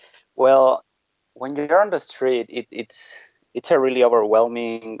Well, when you're on the street, it's a really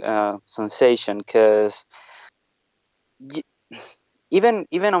overwhelming sensation because even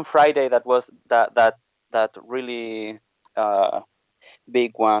on Friday, that was that really uh,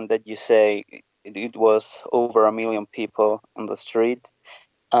 big one that you say it was over 1 million people on the streets.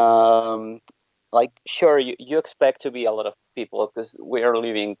 Um, like, sure, you expect to be a lot of people because we are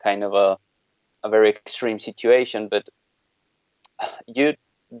living kind of a very extreme situation, but you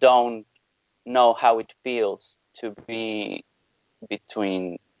don't know how it feels to be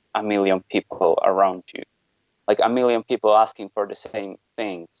between 1 million people around you, like 1 million people asking for the same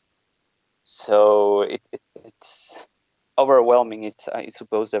things. So it's overwhelming. It's, I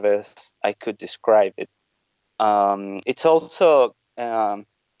suppose, the best I could describe it. It's also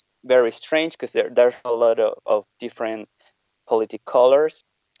very strange because there's a lot of different political colors,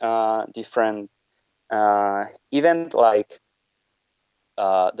 different even like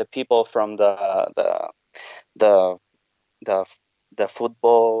the people from the the the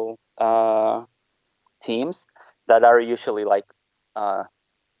football teams that are usually like uh,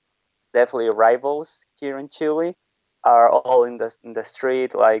 definitely rivals here in Chile are all in the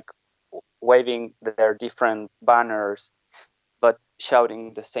street, like waving their different banners but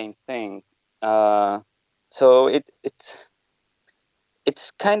shouting the same thing. Uh, so it's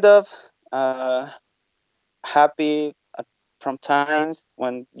kind of uh, happy from times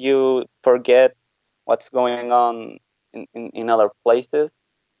when you forget what's going on in other places.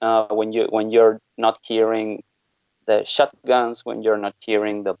 When you're not hearing the shotguns, when you're not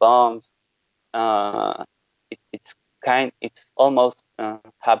hearing the bombs, uh, it's almost a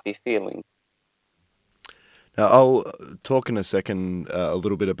happy feeling. Now, I'll talk in a second a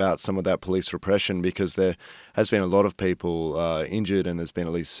little bit about some of that police repression because there has been a lot of people injured and there's been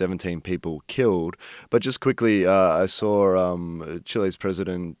at least 17 people killed. But just quickly, I saw Chile's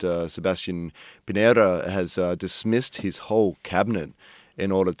President Sebastián Pinera has dismissed his whole cabinet in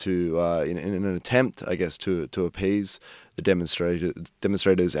order to, in an attempt, I guess, to appease the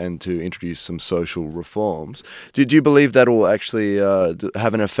demonstrators and to introduce some social reforms. Do you believe that will actually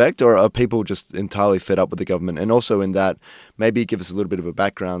have an effect, or are people just entirely fed up with the government? And also in that, maybe give us a little bit of a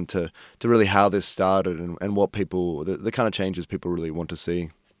background to really how this started and what people, the kind of changes people really want to see.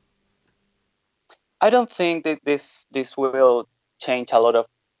 I don't think that this will change a lot of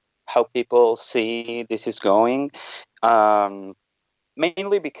how people see this is going. Um,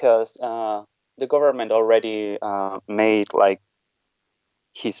 Mainly because the government already made like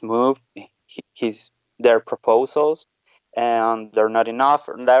his move, his their proposals, and they're not enough,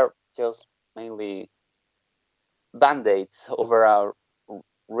 and they're just mainly band-aids over a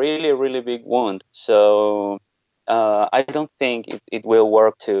really big wound. So I don't think it will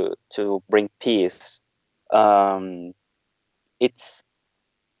work to bring peace. Um, it's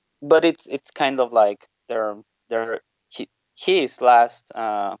but it's kind of like their his last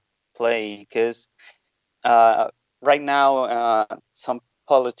play because uh, right now some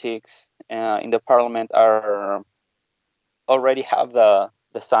politics in the parliament are already have the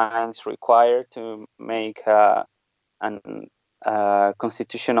signs required to make an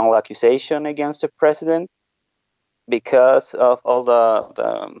constitutional accusation against the president because of all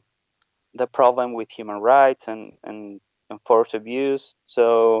the problem with human rights and enforced abuse.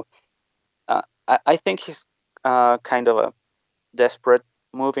 So I think he's kind of a desperate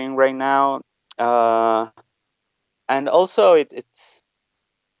moving right now, uh, and also it's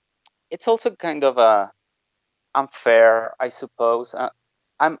also kind of unfair, I suppose.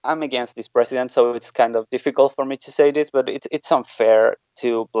 I'm against this president, so it's kind of difficult for me to say this, but it's unfair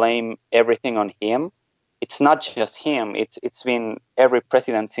to blame everything on him. It's not just him. It's been every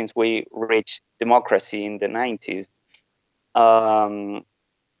president since we reached democracy in the 90s.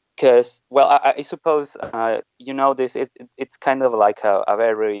 Because well, I suppose you know this. It's kind of like a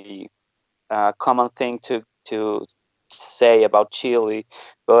very common thing to say about Chile,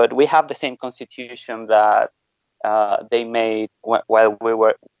 but we have the same constitution that they made while we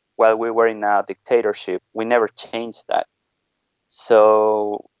were in a dictatorship. We never changed that.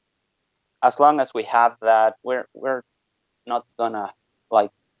 So as long as we have that, we're not gonna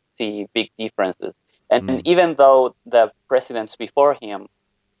like see big differences. And Mm. even though the presidents before him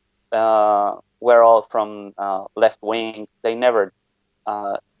were all from left wing, they never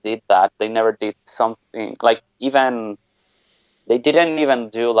did that. They never did something like even they didn't even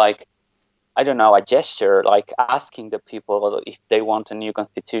do like I don't know, a gesture like asking the people if they want a new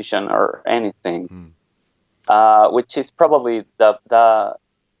constitution or anything, Mm. which is probably the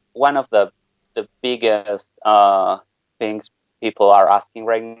one of the biggest things people are asking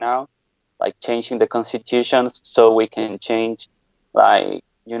right now, like changing the constitution so we can change like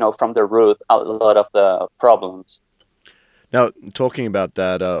from the root a lot of the problems. Now, talking about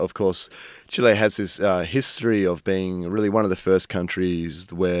that, of course, Chile has this history of being really one of the first countries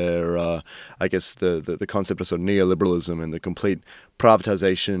where I guess the concept of sort of neoliberalism and the complete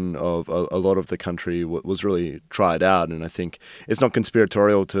privatization of a lot of the country was really tried out. And I think it's not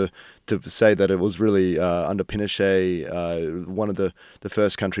conspiratorial to say that it was really under Pinochet, one of the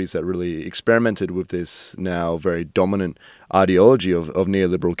first countries that really experimented with this now very dominant ideology of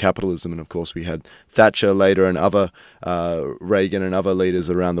neoliberal capitalism. And of course, we had Thatcher later and other Reagan and other leaders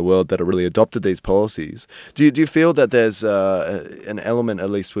around the world that have really adopted these policies. Do you feel that there's an element,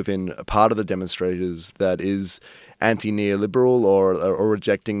 at least within a part of the demonstrators, that is anti-neoliberal or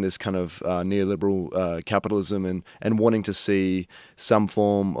rejecting this kind of neoliberal capitalism and wanting to see some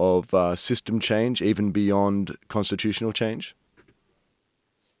form of system change, even beyond constitutional change?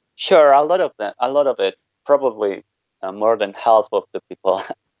 Sure, a lot of it, probably more than half of the people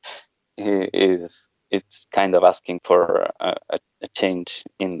is it's kind of asking for a change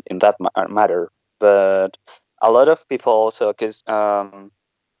in that matter. But a lot of people also, because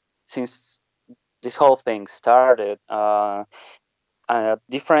since this whole thing started,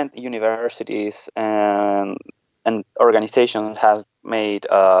 different universities and organizations have made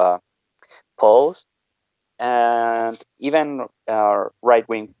polls, and even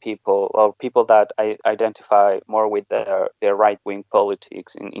right-wing people, or people that identify more with their right-wing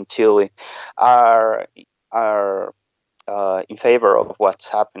politics in Chile, are are in favor of what's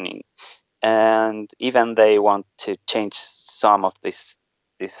happening, and even they want to change some of these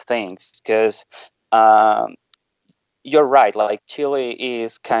things, because um, you're right. Like, Chile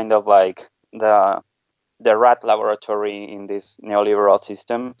is kind of like the rat laboratory in this neoliberal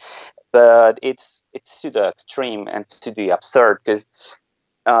system, but it's to the extreme and to the absurd, because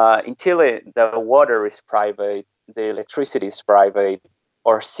in Chile the water is private, the electricity is private,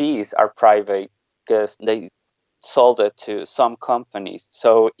 or seas are private because they sold it to some companies.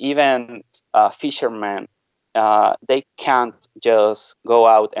 So even fishermen, they can't just go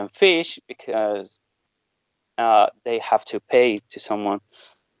out and fish because they have to pay to someone.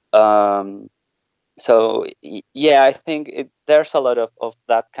 Um, so yeah, I think there's a lot of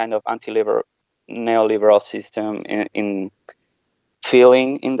that kind of neoliberal system in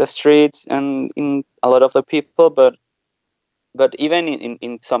feeling in the streets and in a lot of the people, but even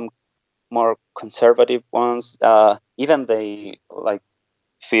in some more conservative ones, even they like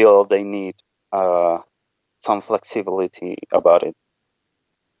feel they need uh, some flexibility about it.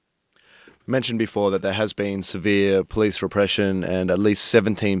 Mentioned before that there has been severe police repression and at least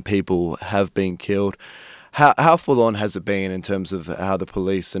 17 people have been killed. How full on has it been in terms of how the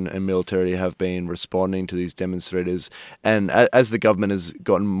police and military have been responding to these demonstrators? And as the government has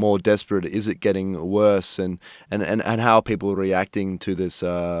gotten more desperate, is it getting worse? And how are people reacting to this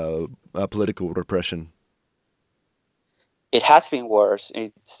political repression? It has been worse.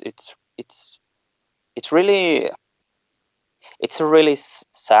 It's really it's really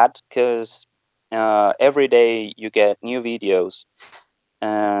sad, because every day you get new videos.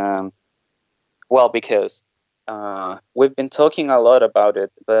 Um, well, because we've been talking a lot about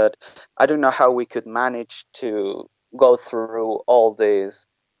it, but I don't know how we could manage to go through all this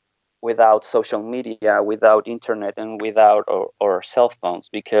without social media, without internet, and without our cell phones,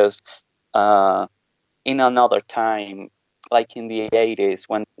 because uh, in another time, like in the 80s,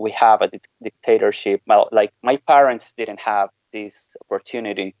 when we have a dictatorship, well, like my parents didn't have this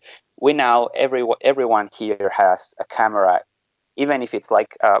opportunity. We now, everyone here has a camera, even if it's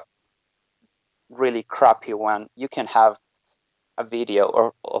like a really crappy one. You can have a video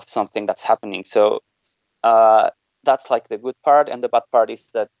or of something that's happening. So uh, that's like the good part, and the bad part is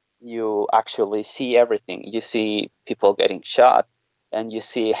that you actually see everything. You see people getting shot, and you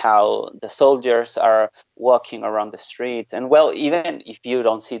see how the soldiers are walking around the streets. And well, even if you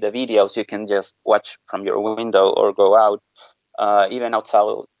don't see the videos, you can just watch from your window or go out. Even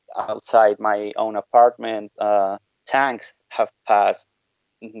outside my own apartment, tanks have passed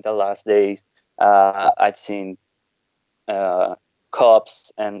in the last days. I've seen uh,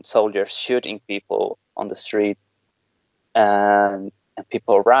 cops and soldiers shooting people on the street, and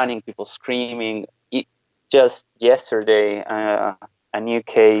people running, people screaming. Just yesterday, a new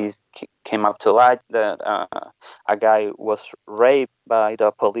case came up to light that a guy was raped by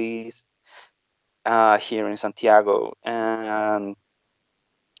the police here in Santiago, and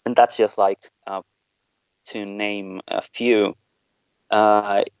that's just like to name a few.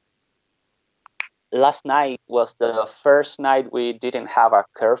 Uh, Last night was the first night we didn't have a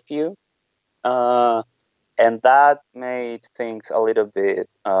curfew. And that made things a little bit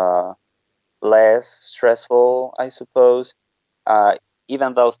less stressful, I suppose. Uh,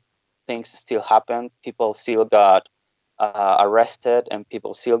 even though things still happened, people still got arrested and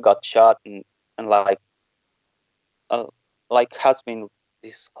people still got shot, and like has been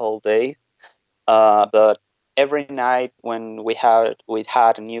this whole day. But every night when we had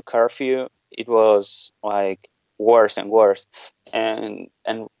a new curfew, it was like worse and worse, and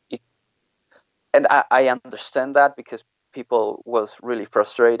I understand that because people was really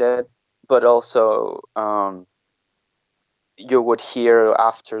frustrated, but also you would hear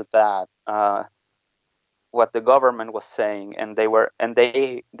after that what the government was saying, and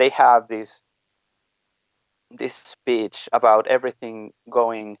they have this speech about everything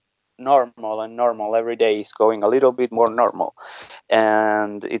going normal, and normal every day is going a little bit more normal,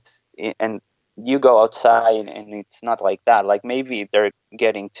 and you go outside and it's not like that. Like maybe they're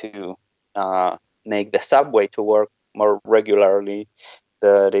getting to make the subway to work more regularly,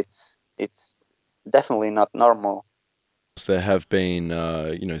 but it's definitely not normal. There have been,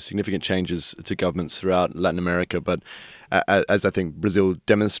 significant changes to governments throughout Latin America, but as I think Brazil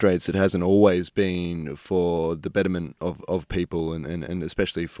demonstrates, it hasn't always been for the betterment of people, and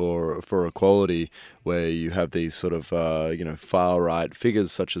especially for equality, where you have these sort of, far right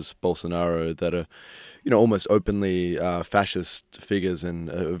figures such as Bolsonaro that are, almost openly fascist figures, and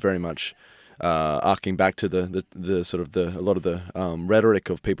very much arcing back to the sort of a lot of the rhetoric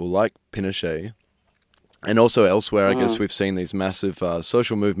of people like Pinochet. And also elsewhere, I guess we've seen these massive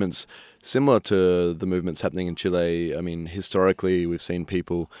social movements similar to the movements happening in Chile. I mean, historically, we've seen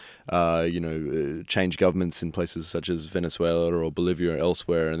people, change governments in places such as Venezuela or Bolivia or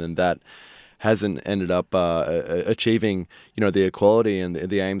elsewhere, and then that hasn't ended up achieving, the equality and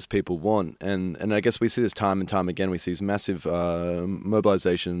the aims people want. And I guess we see this time and time again. We see these massive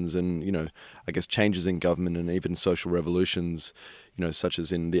mobilizations and, I guess changes in government and even social revolutions, such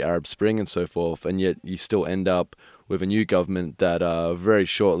as in the Arab Spring and so forth. And yet you still end up with a new government that very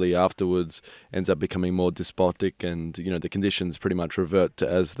shortly afterwards ends up becoming more despotic, and the conditions pretty much revert to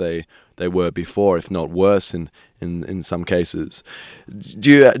as they were before, if not worse in some cases.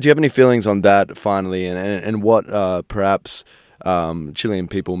 Do you have any feelings on that finally, and what perhaps Chilean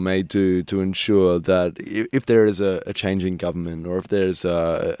people may do to ensure that if there is a change in government, or if there's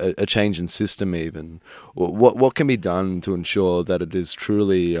a change in system even, what can be done to ensure that it is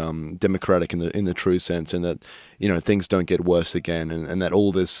truly democratic in the true sense, and that things don't get worse again, and that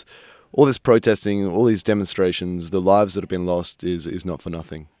all this protesting, all these demonstrations, the lives that have been lost is not for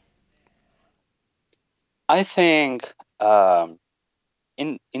nothing? I think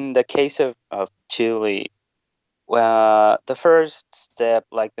in the case of Chile, well, the first step,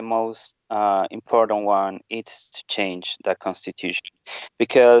 like the most important one, is to change the constitution,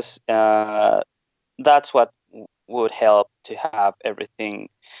 because that's what would help to have everything,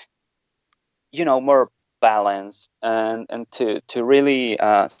 more balanced, and to really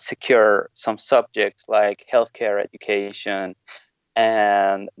secure some subjects like healthcare, education,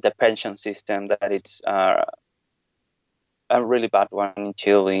 and the pension system, that it's a really bad one in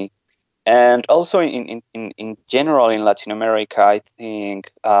Chile. And also in general in Latin America, I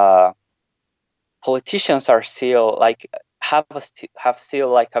think politicians are still like have still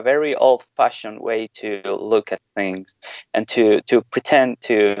like a very old-fashioned way to look at things, and to pretend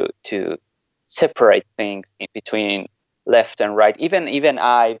to separate things in between left and right. Even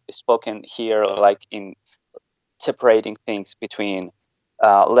I've spoken here like in separating things between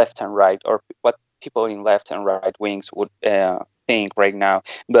left and right, or what people in left and right wings would think right now.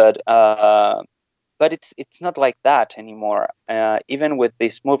 But it's not like that anymore. Even with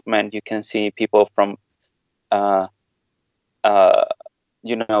this movement, you can see people from uh, uh,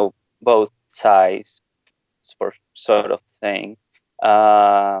 both sides, for sort of thing,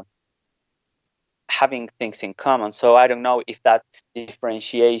 uh, having things in common. So I don't know if that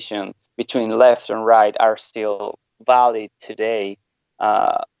differentiation between left and right are still valid today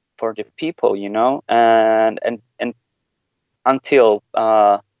for the people, and until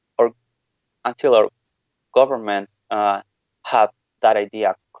or until our governments have that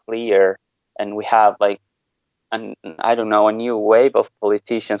idea clear, and we have like I don't know, a new wave of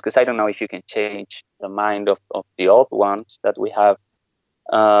politicians, because I don't know if you can change the mind of the old ones that we have.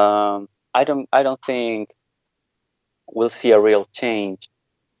 I don't think we'll see a real change,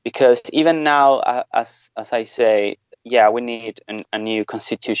 because even now, as I say, yeah, we need a new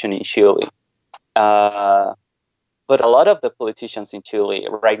constitution in Chile. Uh, but a lot of the politicians in Chile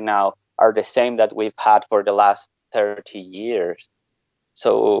right now are the same that we've had for the last 30 years.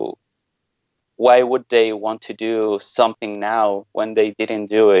 So why would they want to do something now when they didn't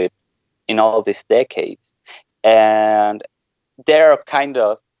do it in all these decades? And they're kind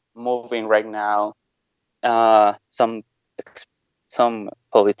of moving right now some some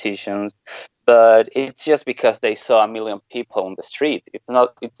politicians, but it's just because they saw a million people on the street. It's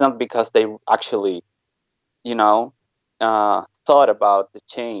not because they actually, you know, thought about the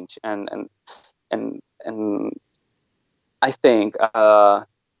change. And I think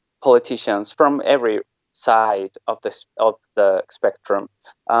politicians from every side of the spectrum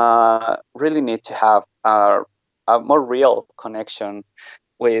really need to have a more real connection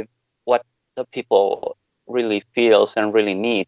with what the people really feels and really need.